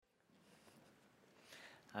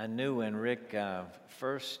I knew when Rick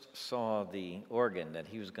first saw the organ that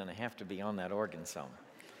he was going to have to be on that organ some.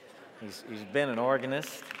 He's been an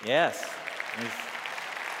organist. Yes.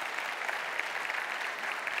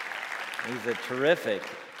 He's a terrific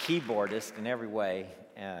keyboardist in every way,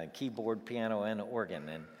 keyboard, piano, and organ.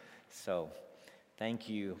 And so thank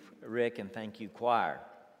you, Rick, and thank you, choir.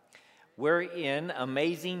 We're in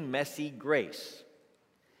Amazing Messy Grace,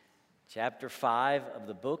 chapter 5 of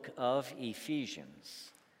the book of Ephesians.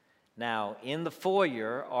 Now, in the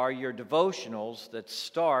foyer are your devotionals that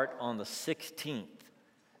start on the 16th.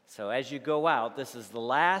 So as you go out, this is the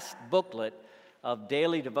last booklet of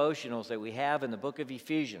daily devotionals that we have in the book of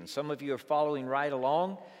Ephesians. Some of you are following right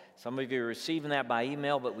along. Some of you are receiving that by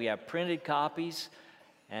email, but we have printed copies.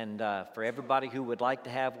 And for everybody who would like to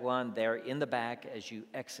have one, they're in the back as you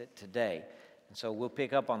exit today. And so we'll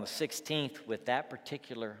pick up on the 16th with that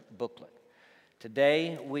particular booklet.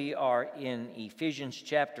 Today we are in Ephesians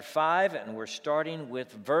chapter 5, and we're starting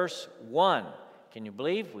with verse 1. Can you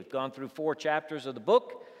believe? We've gone through 4 chapters of the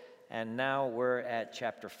book, and now we're at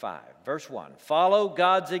chapter 5. Verse 1, follow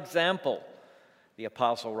God's example, the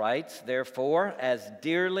apostle writes, therefore, as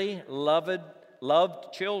dearly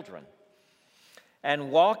loved children, and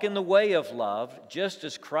walk in the way of love, just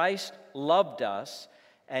as Christ loved us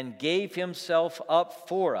and gave himself up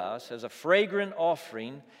for us as a fragrant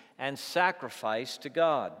offering and sacrifice to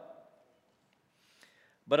God.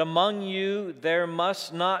 But among you there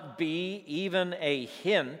must not be even a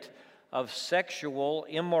hint of sexual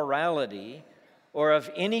immorality or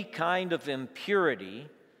of any kind of impurity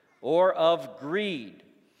or of greed,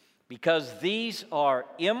 because these are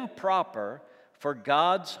improper for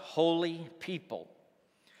God's holy people.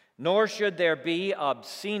 Nor should there be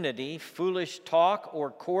obscenity, foolish talk,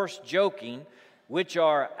 or coarse joking, which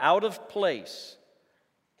are out of place,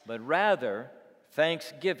 but rather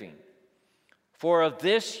thanksgiving. For of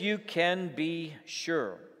this you can be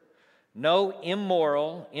sure. No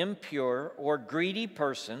immoral, impure, or greedy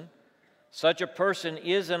person, such a person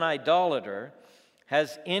is an idolater,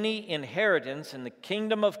 has any inheritance in the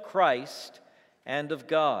kingdom of Christ and of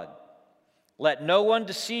God. Let no one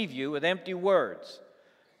deceive you with empty words,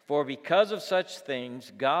 for because of such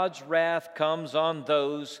things God's wrath comes on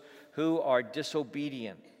those who are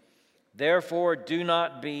disobedient. Therefore, do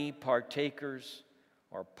not be partakers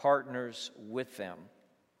or partners with them.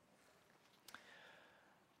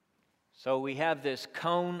 So we have this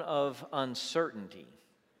cone of uncertainty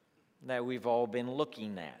that we've all been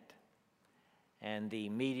looking at. And the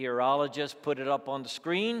meteorologists put it up on the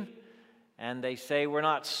screen, and they say we're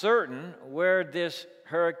not certain where this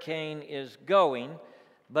hurricane is going,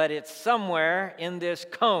 but it's somewhere in this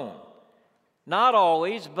cone. Not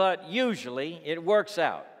always, but usually it works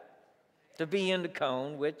out to be in the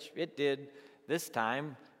cone, which it did this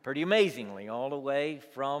time pretty amazingly, all the way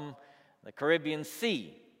from the Caribbean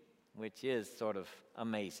Sea, which is sort of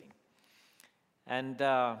amazing. And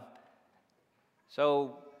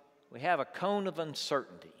so we have a cone of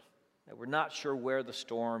uncertainty that we're not sure where the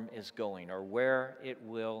storm is going or where it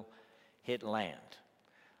will hit land.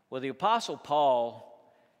 Well, the Apostle Paul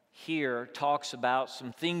here talks about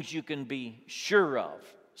some things you can be sure of,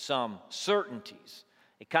 some certainties,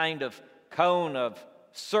 a kind of cone of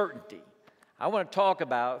certainty. I want to talk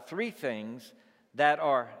about 3 things that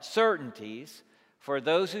are certainties for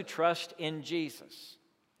those who trust in Jesus.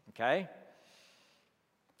 Okay?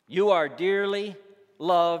 You are dearly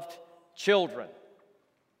loved children.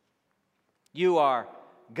 You are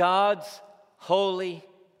God's holy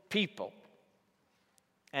people.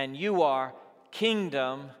 And you are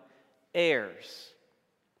kingdom heirs.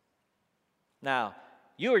 Now,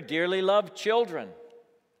 you are dearly loved children.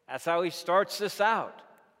 That's how he starts this out,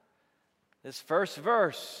 this first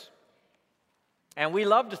verse. And we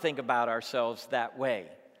love to think about ourselves that way,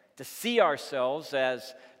 to see ourselves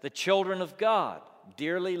as the children of God,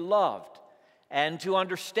 dearly loved, and to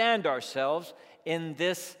understand ourselves in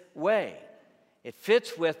this way. It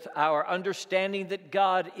fits with our understanding that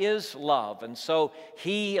God is love, and so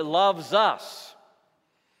he loves us,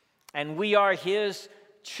 and we are his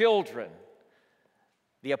children.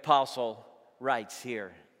 The apostle writes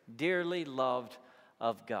here, dearly loved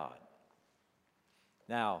of God.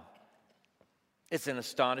 Now, it's an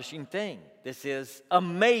astonishing thing. This is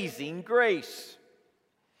amazing grace.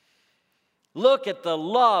 Look at the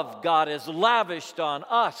love God has lavished on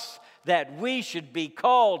us that we should be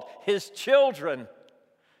called his children.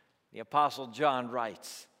 The Apostle John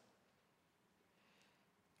writes.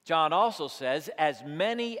 John also says, as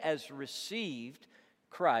many as received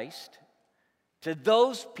Christ, to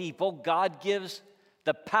those people God gives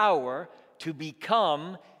the power to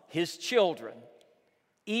become his children.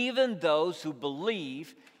 even those who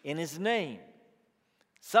believe in his name.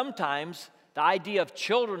 Sometimes the idea of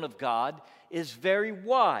children of God is very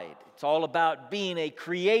wide. It's all about being a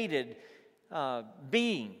created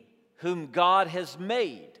being whom God has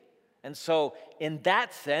made. And so, in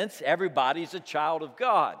that sense, everybody's a child of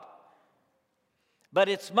God. But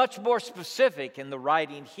it's much more specific in the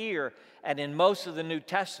writing here and in most of the New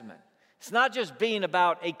Testament. It's not just being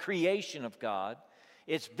about a creation of God.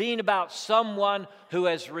 It's being about someone who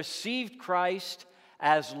has received Christ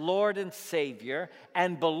as Lord and Savior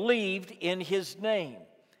and believed in his name.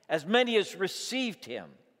 As many as received him,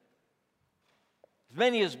 as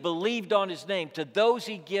many as believed on his name, to those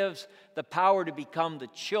he gives the power to become the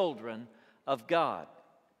children of God.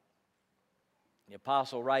 The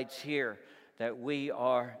apostle writes here that we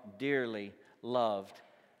are dearly loved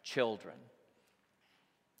children.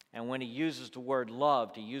 And when he uses the word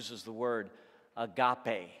loved, he uses the word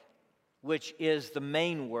agape, which is the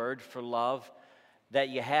main word for love that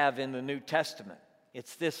you have in the New Testament.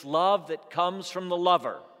 It's this love that comes from the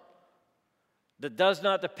lover, that does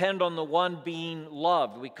not depend on the one being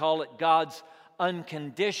loved. We call it God's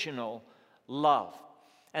unconditional love.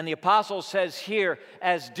 And the apostle says here,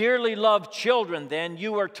 as dearly loved children, then,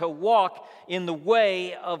 you are to walk in the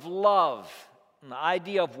way of love. And the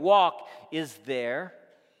idea of walk is there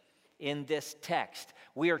in this text.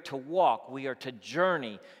 We are to walk, we are to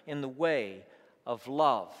journey in the way of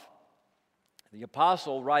love. The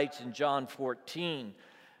apostle writes in John 14,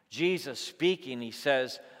 Jesus speaking, he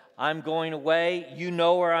says, I'm going away, you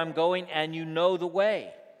know where I'm going, and you know the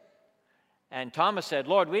way. And Thomas said,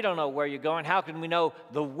 Lord, we don't know where you're going. How can we know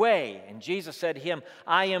the way? And Jesus said to him,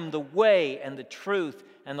 I am the way and the truth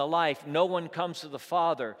and the life. No one comes to the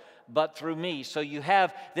Father but through me. So you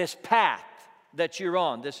have this path that you're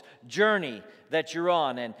on, this journey that you're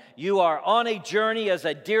on. And you are on a journey as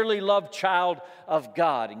a dearly loved child of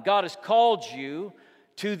God. And God has called you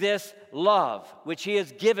to this love, which he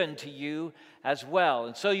has given to you as well.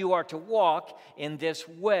 And so you are to walk in this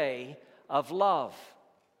way of love.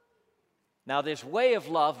 Now, this way of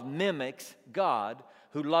love mimics God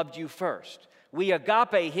who loved you first. We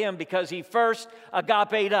agape him because he first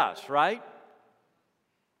agaped us, right?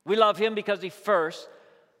 We love him because he first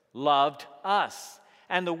loved us.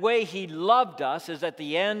 And the way he loved us is at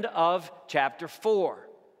the end of chapter 4.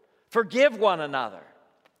 Forgive one another,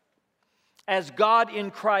 as God in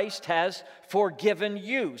Christ has forgiven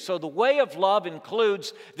you. So the way of love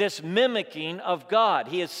includes this mimicking of God.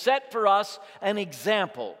 He has set for us an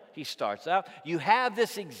example. He starts out, you have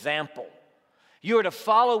this example. You are to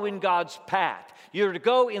follow in God's path. You are to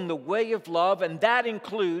go in the way of love, and that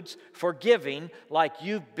includes forgiving like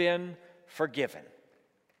you've been forgiven.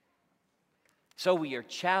 So we are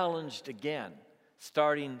challenged again,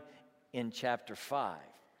 starting in chapter 5,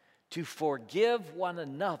 to forgive one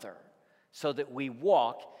another so that we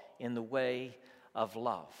walk in the way of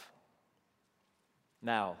love.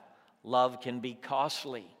 Now, love can be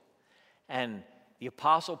costly, and the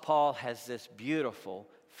Apostle Paul has this beautiful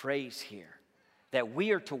phrase here, that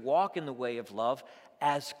we are to walk in the way of love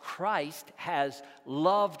as Christ has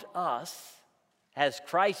loved us, as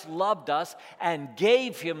Christ loved us and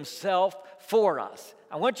gave himself for us.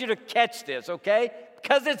 I want you to catch this, okay?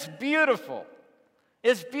 Because it's beautiful.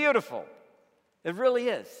 It's beautiful. It really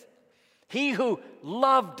is. He who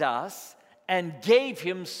loved us and gave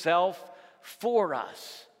himself for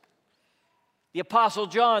us. The Apostle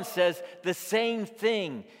John says the same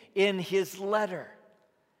thing in his letter.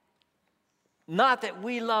 Not that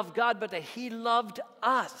we love God, but that he loved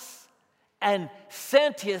us and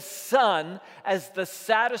sent his Son as the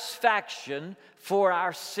satisfaction for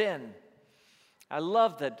our sin. I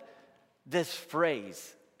love that this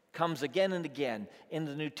phrase comes again and again in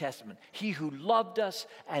the New Testament. He who loved us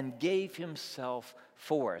and gave himself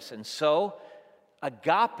for us. And so,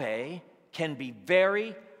 agape can be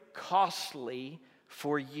very costly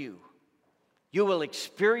for you. You will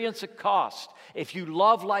experience a cost if you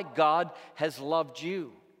love like God has loved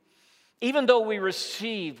you. Even though we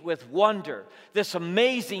receive with wonder this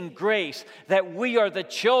amazing grace that we are the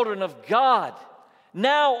children of God,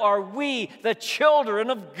 now are we the children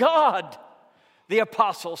of God. The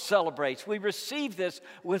apostle celebrates. We receive this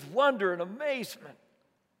with wonder and amazement.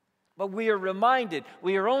 But we are reminded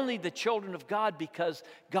we are only the children of God because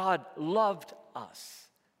God loved us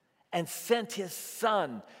and sent his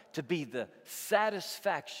Son to be the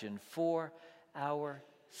satisfaction for our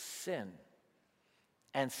sin.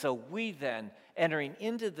 And so we then, entering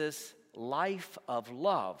into this life of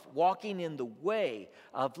love, walking in the way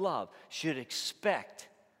of love, should expect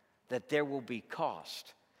that there will be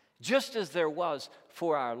cost, just as there was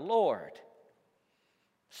for our Lord.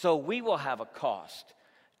 So we will have a cost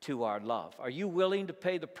to our love. Are you willing to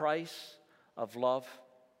pay the price of love?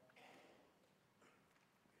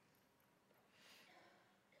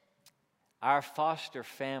 Our foster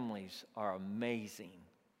families are amazing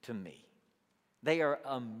to me. They are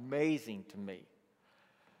amazing to me.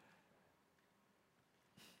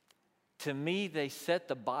 To me, they set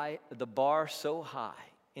the bar so high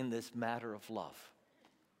in this matter of love.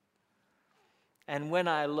 And when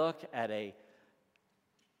I look at a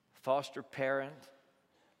foster parent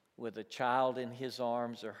with a child in his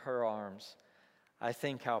arms or her arms, I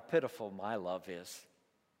think how pitiful my love is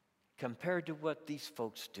compared to what these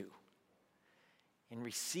folks do in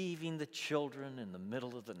receiving the children in the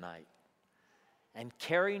middle of the night and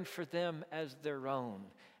caring for them as their own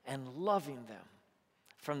and loving them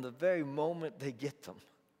from the very moment they get them.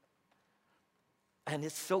 And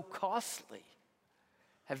it's so costly.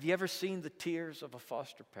 Have you ever seen the tears of a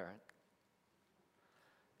foster parent?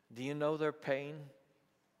 Do you know their pain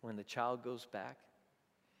when the child goes back?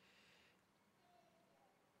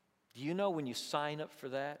 Do you know when you sign up for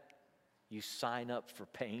that, you sign up for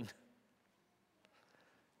pain?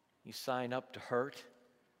 You sign up to hurt.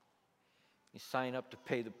 You sign up to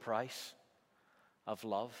pay the price of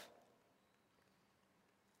love.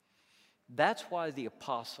 That's why the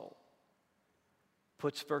apostle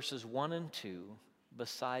puts verses 1 and 2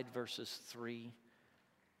 beside verses 3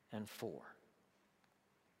 and 4.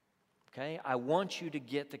 Okay? I want you to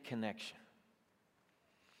get the connection.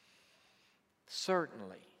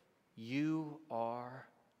 Certainly, you are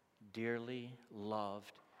dearly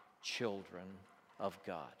loved children of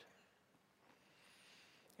God.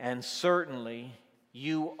 And certainly,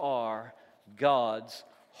 you are God's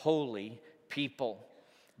holy people.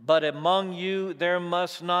 But among you there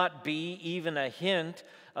must not be even a hint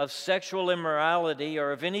of sexual immorality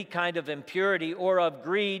or of any kind of impurity or of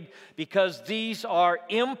greed, because these are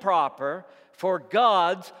improper for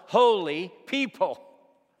God's holy people.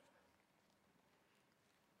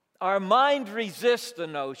 Our mind resists the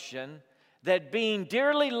notion that being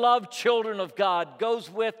dearly loved children of God goes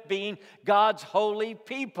with being God's holy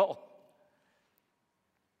people.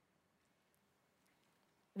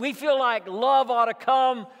 We feel like love ought to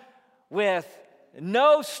come with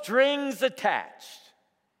no strings attached,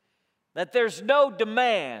 that there's no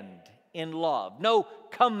demand in love, no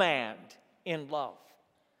command in love.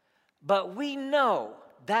 But we know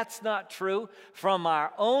that's not true from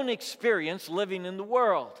our own experience living in the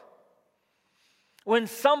world. When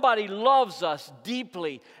somebody loves us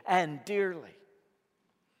deeply and dearly,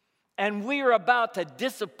 and we are about to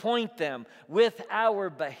disappoint them with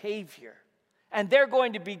our behavior, and they're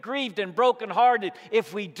going to be grieved and brokenhearted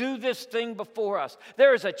if we do this thing before us,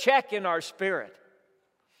 there is a check in our spirit.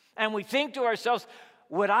 And we think to ourselves,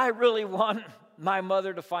 would I really want my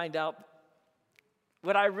mother to find out?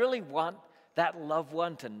 Would I really want that loved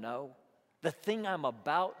one to know the thing I'm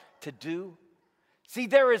about to do? See,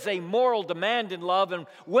 there is a moral demand in love, and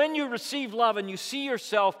when you receive love and you see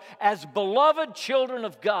yourself as beloved children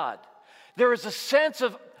of God, there is a sense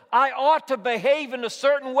of, I ought to behave in a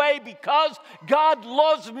certain way because God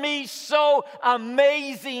loves me so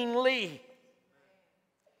amazingly.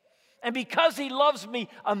 And because He loves me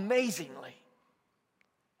amazingly,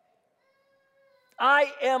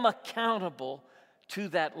 I am accountable to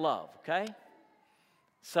that love, okay?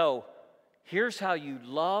 So, here's how you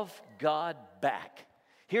love God back.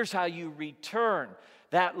 Here's how you return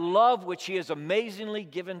that love which He has amazingly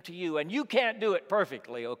given to you. And you can't do it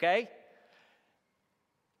perfectly, okay?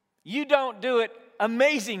 You don't do it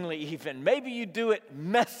amazingly even. Maybe you do it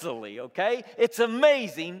messily, okay? It's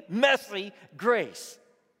amazing, messy grace.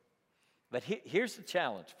 But here's the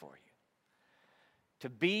challenge for you. To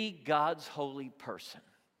be God's holy person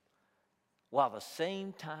while at the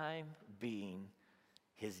same time being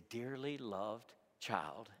His dearly loved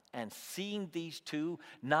child, and seeing these two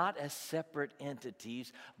not as separate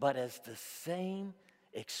entities, but as the same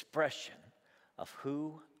expression of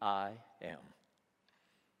who I am.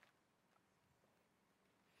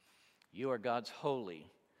 You are God's holy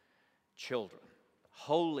children.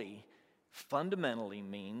 Holy fundamentally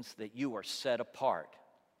means that you are set apart.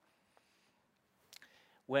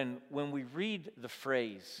 When we read the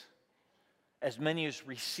phrase, as many as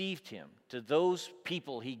received Him, to those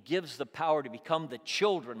people He gives the power to become the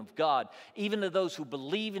children of God, even to those who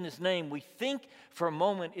believe in His name, we think for a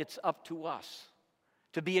moment it's up to us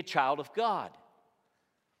to be a child of God.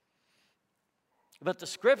 But the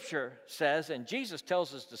Scripture says, and Jesus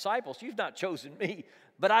tells His disciples, you've not chosen me,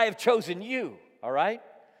 but I have chosen you, all right?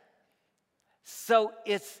 So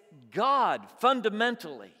it's God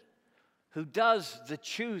fundamentally who does the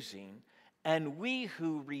choosing, and we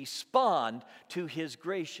who respond to His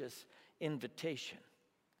gracious invitation.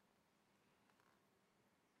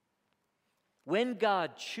 When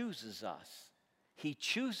God chooses us, He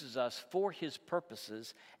chooses us for His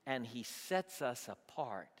purposes, and He sets us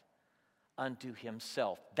apart unto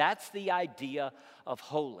Himself. That's the idea of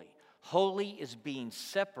holy. Holy is being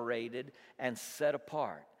separated and set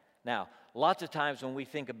apart. Now, lots of times when we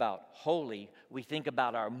think about holy, we think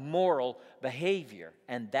about our moral behavior,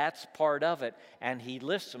 and that's part of it, and He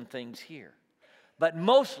lists some things here. But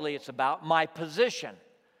mostly it's about my position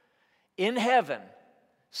in heaven,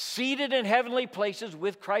 seated in heavenly places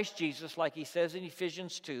with Christ Jesus, like He says in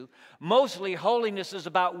Ephesians 2. Mostly holiness is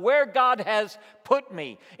about where God has put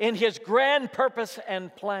me in His grand purpose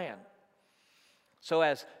and plan. So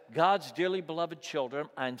as God's dearly beloved children,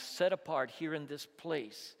 I'm set apart here in this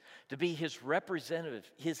place to be His representative,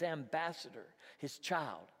 His ambassador, His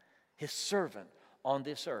child, His servant on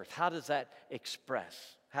this earth. How does that express?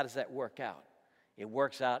 How does that work out? It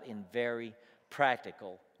works out in very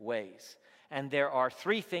practical ways. And there are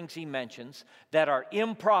three things He mentions that are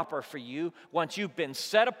improper for you once you've been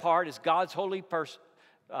set apart as God's holy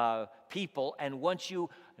people, and once you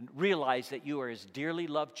realize that you are His dearly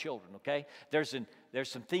loved children, okay? There's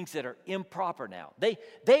some things that are improper now.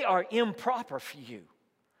 They are improper for you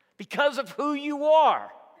because of who you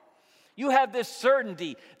are. You have this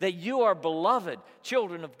certainty that you are beloved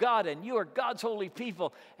children of God and you are God's holy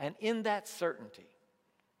people. And in that certainty,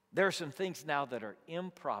 there are some things now that are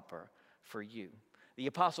improper for you. The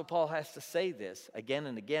Apostle Paul has to say this again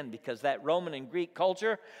and again because that Roman and Greek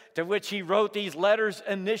culture to which he wrote these letters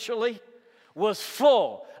initially was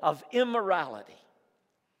full of immorality.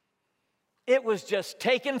 It was just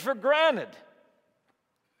taken for granted.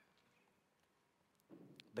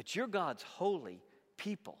 But you're God's holy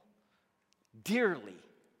people, dearly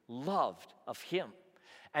loved of Him.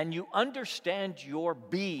 And you understand your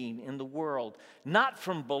being in the world, not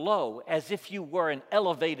from below, as if you were an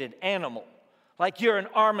elevated animal, like you're an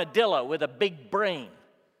armadillo with a big brain.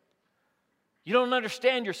 You don't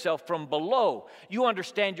understand yourself from below. You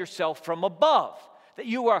understand yourself from above, that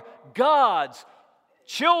you are God's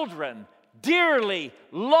children, dearly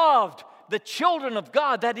loved, the children of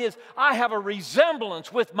God. That is, I have a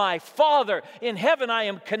resemblance with my Father in heaven. I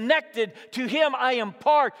am connected to Him. I am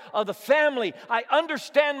part of the family. I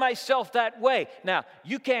understand myself that way. Now,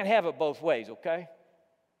 you can't have it both ways, okay?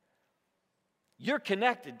 You're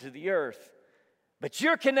connected to the earth, but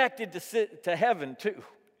you're connected to heaven too.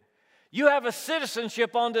 You have a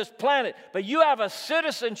citizenship on this planet, but you have a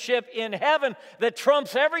citizenship in heaven that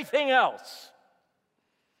trumps everything else.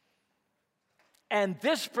 And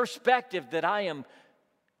this perspective that I am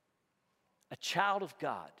a child of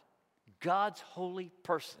God, God's holy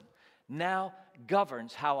person, now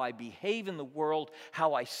governs how I behave in the world,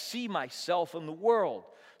 how I see myself in the world.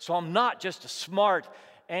 So I'm not just a smart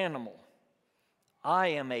animal. I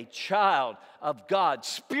am a child of God,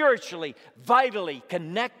 spiritually, vitally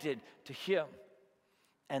connected to Him.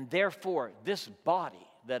 And therefore, this body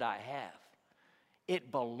that I have,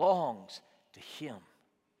 it belongs to Him.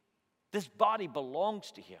 This body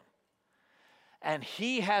belongs to Him. And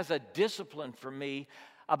He has a discipline for me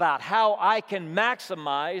about how I can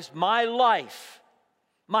maximize my life,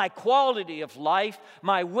 my quality of life,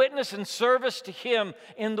 my witness and service to Him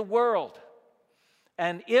in the world.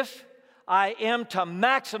 And if I am to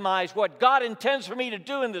maximize what God intends for me to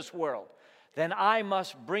do in this world, then I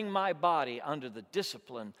must bring my body under the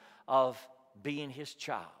discipline of being His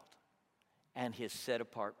child and His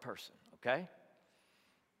set-apart person, okay?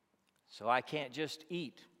 So I can't just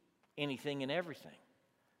eat anything and everything.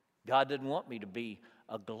 God didn't want me to be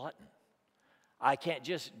a glutton. I can't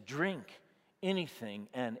just drink anything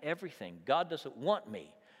and everything. God doesn't want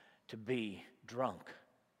me to be drunk.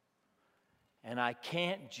 And I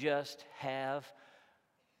can't just have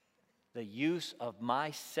the use of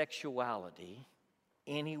my sexuality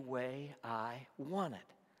any way I want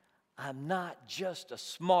it. I'm not just a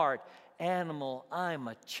smart animal. I'm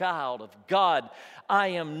a child of God. I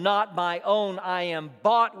am not my own. I am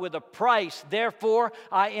bought with a price. Therefore,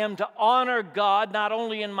 I am to honor God not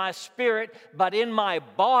only in my spirit, but in my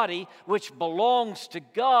body, which belongs to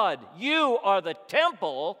God. You are the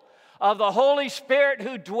temple of the Holy Spirit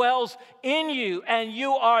who dwells in you, and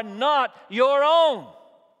you are not your own.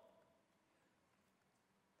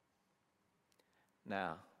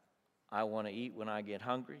 Now, I want to eat when I get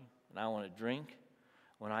hungry, and I want to drink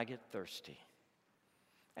when I get thirsty.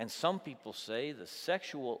 And some people say the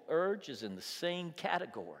sexual urge is in the same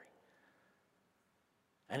category.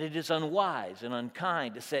 And it is unwise and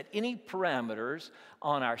unkind to set any parameters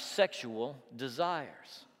on our sexual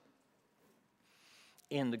desires.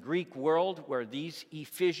 In the Greek world where these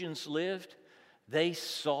Ephesians lived, they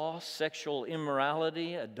saw sexual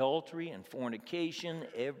immorality, adultery, and fornication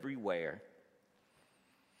everywhere.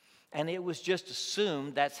 And it was just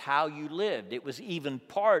assumed that's how you lived. It was even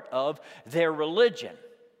part of their religion.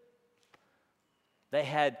 They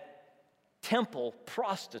had temple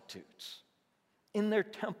prostitutes in their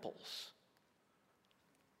temples.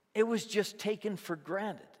 It was just taken for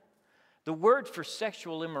granted. The word for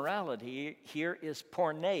sexual immorality here is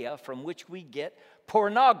porneia, from which we get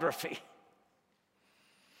pornography.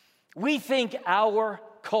 We think our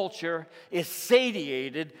culture is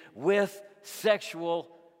satiated with sexual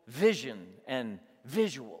vision and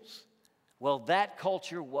visuals. Well, that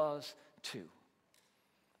culture was too.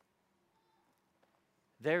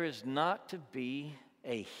 There is not to be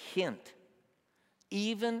a hint,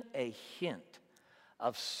 even a hint,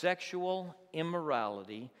 of sexual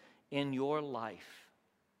immorality in your life,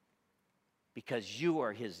 because you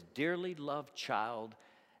are His dearly loved child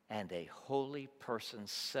and a holy person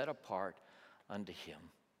set apart unto Him.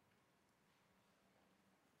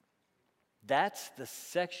 That's the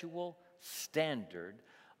sexual standard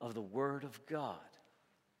of the Word of God.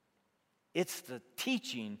 It's the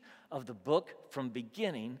teaching of the book from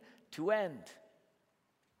beginning to end.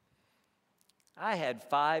 I had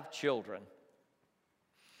 5 children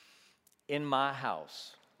in my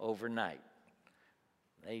house overnight.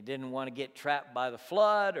 They didn't want to get trapped by the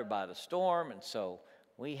flood or by the storm, and so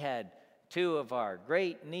we had 2 of our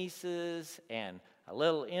great nieces and a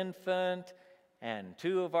little infant and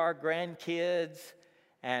 2 of our grandkids,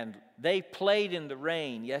 and they played in the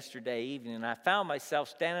rain yesterday evening, and I found myself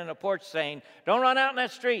standing on the porch saying, "Don't run out in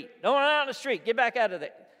that street. Don't run out in the street. Get back out of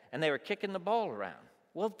there." And they were kicking the ball around.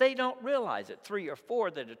 Well, they don't realize at 3 or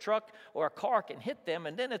 4 that a truck or a car can hit them,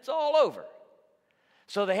 and then it's all over.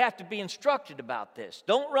 So they have to be instructed about this.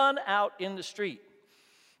 Don't run out in the street.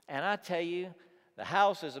 And I tell you, the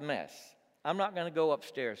house is a mess. I'm not going to go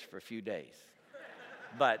upstairs for a few days.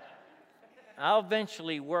 But I'll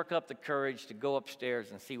eventually work up the courage to go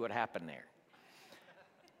upstairs and see what happened there.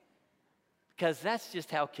 Because that's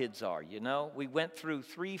just how kids are, you know. We went through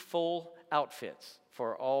 3 full outfits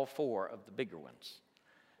for all 4 of the bigger ones.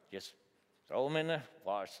 Just throw them in the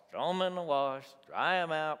wash, dry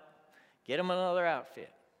them out, get them another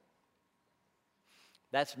outfit.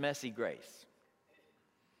 That's messy grace.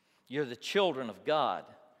 You're the children of God.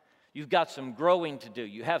 You've got some growing to do.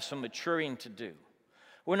 You have some maturing to do.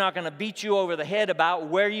 We're not going to beat you over the head about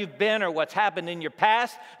where you've been or what's happened in your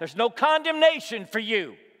past. There's no condemnation for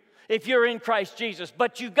you if you're in Christ Jesus.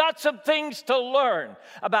 But you've got some things to learn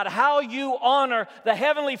about how you honor the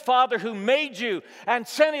Heavenly Father who made you and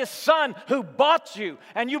sent His Son who bought you,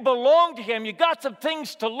 and you belong to Him. You've got some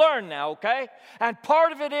things to learn now, okay? And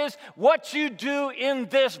part of it is what you do in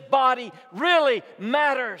this body really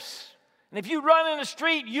matters. And if you run in the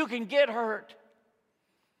street, you can get hurt.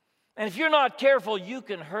 And if you're not careful, you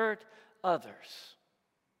can hurt others.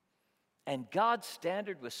 And God's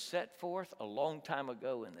standard was set forth a long time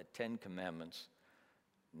ago in the 10 Commandments.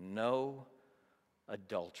 No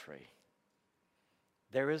adultery.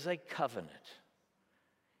 There is a covenant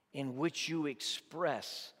in which you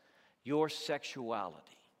express your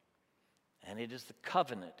sexuality. And it is the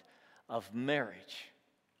covenant of marriage.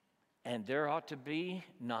 And there ought to be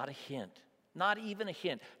not a hint, not even a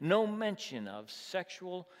hint, no mention of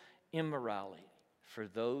sexual immorality for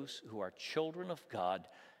those who are children of God,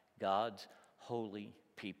 God's holy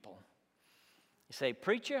people. You say,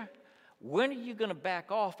 "Preacher, when are you going to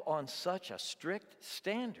back off on such a strict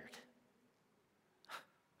standard?"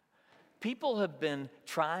 People have been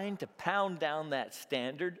trying to pound down that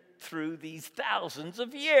standard through these thousands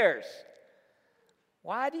of years.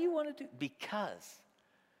 Why do you want to do? Because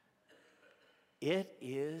it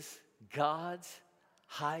is God's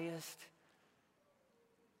highest,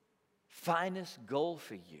 finest goal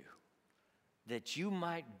for you, that you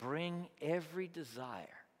might bring every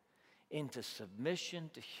desire into submission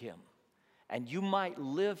to Him, and you might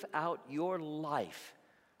live out your life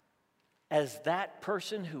as that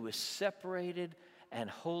person who is separated and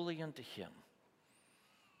holy unto Him.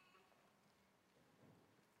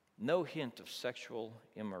 No hint of sexual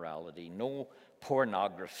immorality, no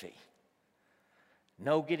pornography.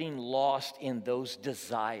 No getting lost in those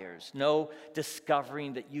desires. No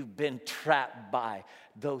discovering that you've been trapped by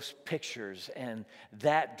those pictures and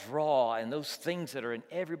that draw and those things that are in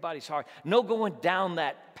everybody's heart. No going down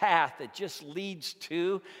that path that just leads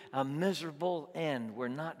to a miserable end. We're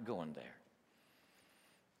not going there.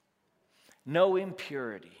 No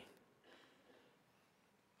impurity.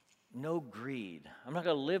 No greed. I'm not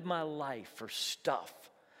going to live my life for stuff.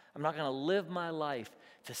 I'm not going to live my life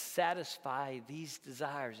to satisfy these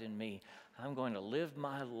desires in me. I'm going to live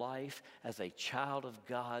my life as a child of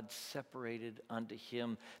God, separated unto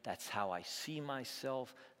Him. That's how I see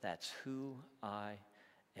myself. That's who I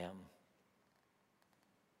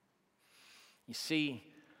You see,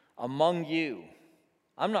 among you,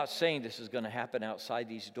 I'm not saying this is going to happen outside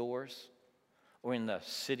these doors or in the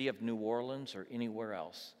city of New Orleans or anywhere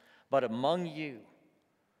else, but among you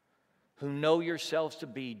who know yourselves to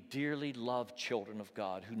be dearly loved children of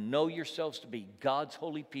God, who know yourselves to be God's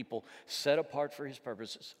holy people set apart for His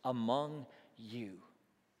purposes, among you,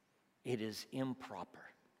 it is improper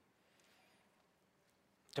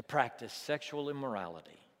to practice sexual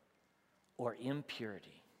immorality or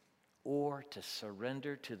impurity or to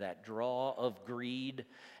surrender to that draw of greed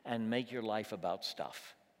and make your life about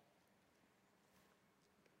stuff.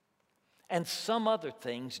 And some other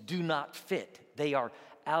things do not fit. They are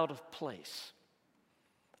out of place.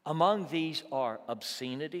 Among these are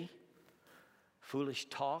obscenity, foolish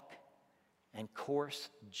talk, and coarse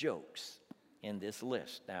jokes in this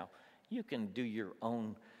list. Now, you can do your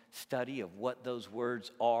own study of what those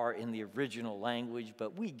words are in the original language,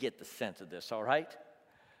 but we get the sense of this, all right?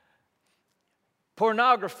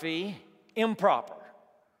 Pornography, improper.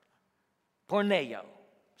 Porneo,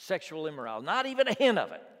 sexual immorality, not even a hint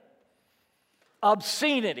of it.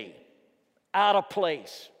 Obscenity, out of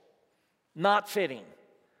place, not fitting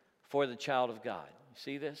for the child of God. You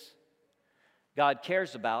see this? God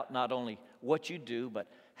cares about not only what you do, but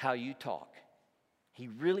how you talk. He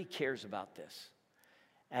really cares about this.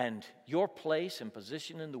 And your place and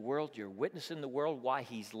position in the world, your witness in the world, why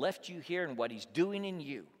He's left you here and what He's doing in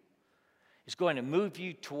you, is going to move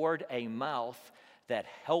you toward a mouth that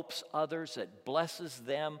helps others, that blesses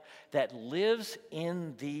them, that lives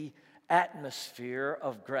in the atmosphere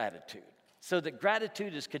of gratitude. So that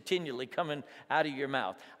gratitude is continually coming out of your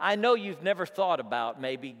mouth. I know you've never thought about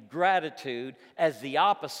maybe gratitude as the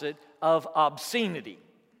opposite of obscenity.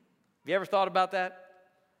 Have you ever thought about that?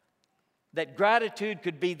 That gratitude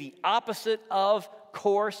could be the opposite of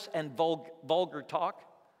coarse and vulgar talk?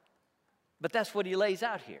 But that's what he lays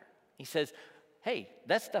out here. He says, hey,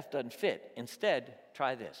 that stuff doesn't fit. Instead,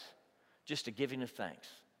 try this. Just a giving of thanks.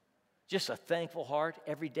 Just a thankful heart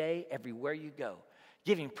every day, everywhere you go.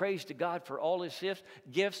 Giving praise to God for all His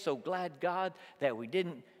gifts. So glad, God, that we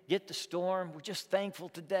didn't get the storm. We're just thankful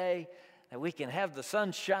today that we can have the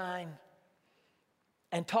sunshine.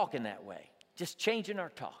 And talking that way. Just changing our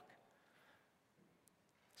talk.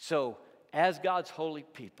 So, as God's holy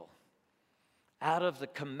people, out of the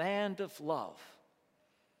command of love,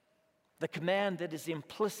 the command that is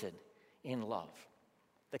implicit in love,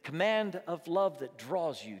 the command of love that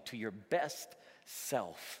draws you to your best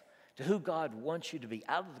self, to who God wants you to be,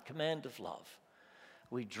 out of the command of love,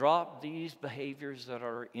 we drop these behaviors that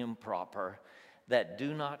are improper, that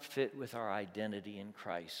do not fit with our identity in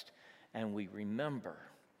Christ, and we remember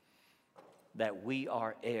that we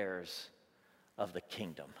are heirs of the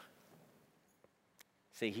kingdom.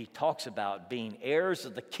 See, he talks about being heirs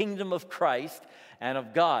of the kingdom of Christ and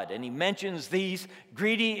of God. And he mentions these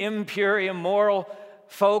greedy, impure, immoral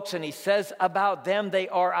folks, and he says about them they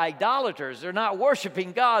are idolaters. They're not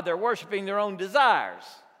worshiping God, they're worshiping their own desires.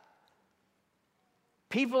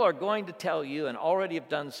 People are going to tell you, and already have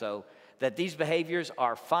done so, that these behaviors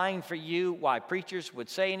are fine for you. Why preachers would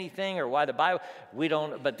say anything or why the Bible, we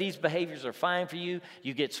don't, but these behaviors are fine for you.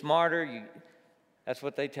 You get smarter. That's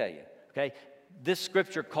what they tell you, okay? This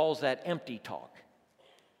scripture calls that empty talk.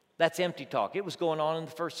 That's empty talk. It was going on in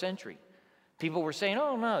the first century. People were saying,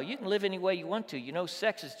 oh, no, you can live any way you want to. You know,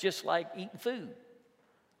 sex is just like eating food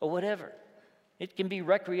or whatever. It can be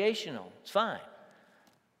recreational. It's fine.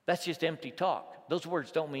 That's just empty talk. Those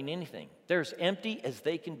words don't mean anything. They're as empty as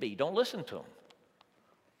they can be. Don't listen to them.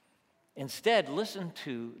 Instead, listen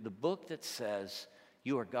to the book that says,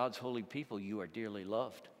 you are God's holy people. You are dearly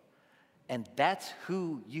loved. And that's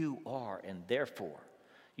who you are. And therefore,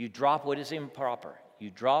 you drop what is improper. You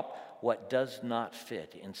drop what does not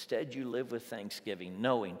fit. Instead, you live with thanksgiving,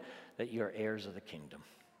 knowing that you're heirs of the kingdom.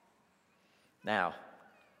 Now,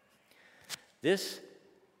 this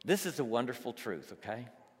is a wonderful truth, okay?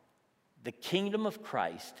 The kingdom of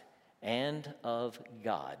Christ and of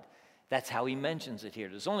God. That's how he mentions it here.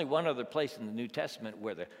 There's only one other place in the New Testament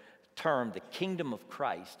where the term, the kingdom of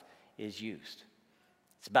Christ, is used.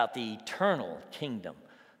 It's about the eternal kingdom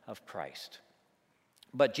of Christ.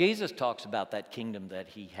 But Jesus talks about that kingdom that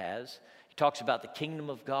he has. He talks about the kingdom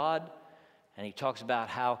of God, and he talks about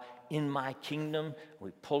how in my kingdom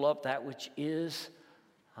we pull up that which is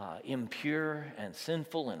impure and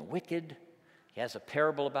sinful and wicked. He has a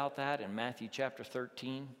parable about that in Matthew chapter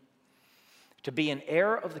 13. To be an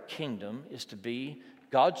heir of the kingdom is to be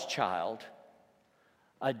God's child,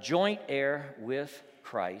 a joint heir with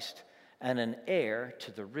Christ, and an heir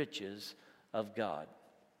to the riches of God.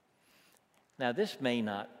 Now, this may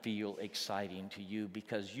not feel exciting to you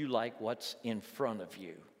because you like what's in front of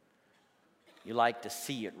you. You like to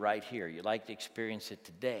see it right here. You like to experience it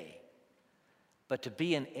today. But to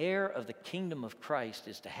be an heir of the kingdom of Christ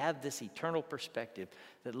is to have this eternal perspective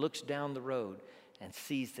that looks down the road and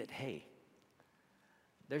sees that, hey,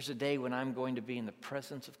 there's a day when I'm going to be in the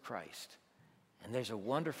presence of Christ. And there's a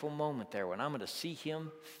wonderful moment there when I'm going to see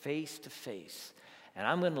him face to face. And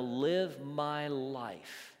I'm going to live my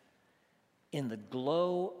life in the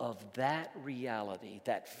glow of that reality,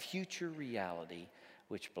 that future reality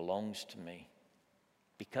which belongs to me.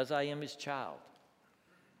 Because I am his child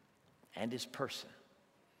and his person,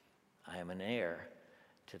 I am an heir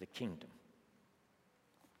to the kingdom.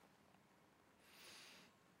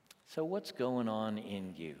 So what's going on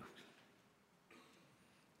in you?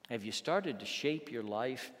 Have you started to shape your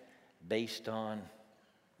life based on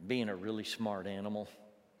being a really smart animal?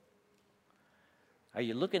 Are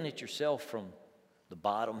you looking at yourself from the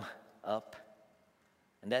bottom up?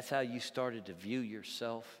 And that's how you started to view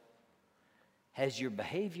yourself? Has your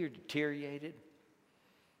behavior deteriorated?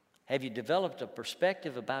 Have you developed a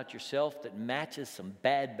perspective about yourself that matches some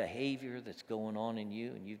bad behavior that's going on in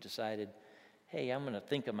you, and you've decided, hey, I'm going to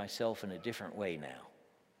think of myself in a different way now?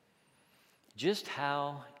 Just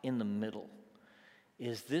how in the middle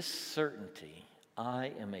is this certainty,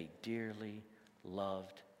 I am a dearly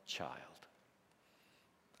loved child.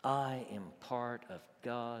 I am part of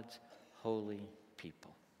God's holy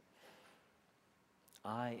people.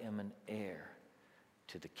 I am an heir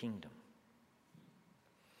to the kingdom.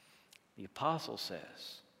 The apostle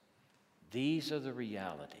says, these are the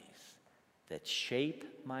realities that shape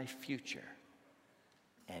my future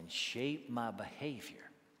and shape my behavior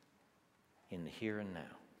in the here and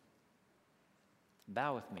now.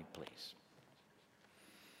 Bow with me, please.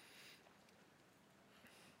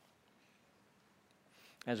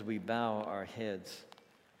 As we bow our heads,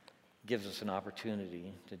 gives us an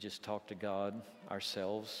opportunity to just talk to God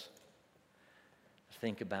ourselves,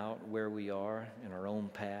 think about where we are in our own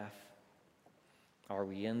path. Are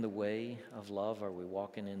we in the way of love? Are we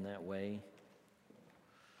walking in that way?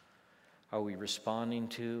 Are we responding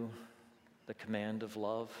to the command of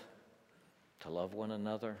love, to love one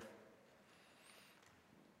another?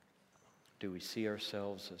 Do we see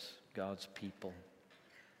ourselves as God's people,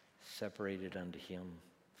 separated unto him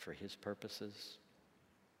for his purposes?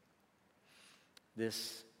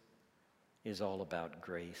 This is all about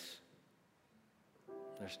grace.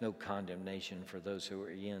 There's no condemnation for those who are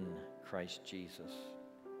in Christ Jesus.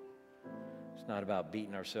 It's not about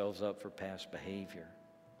beating ourselves up for past behavior.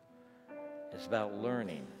 It's about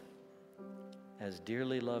learning as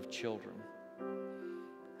dearly loved children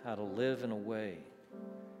how to live in a way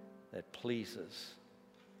that pleases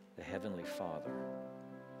the Heavenly Father.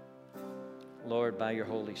 Lord, by your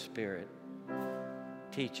Holy Spirit,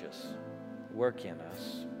 teach us, work in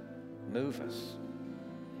us, move us.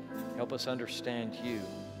 Help us understand you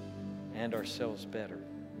and ourselves better.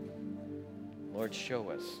 Lord,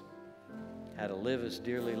 show us how to live as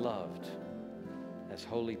dearly loved, as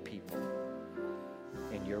holy people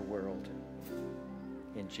in your world.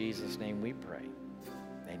 In Jesus' name we pray.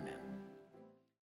 Amen.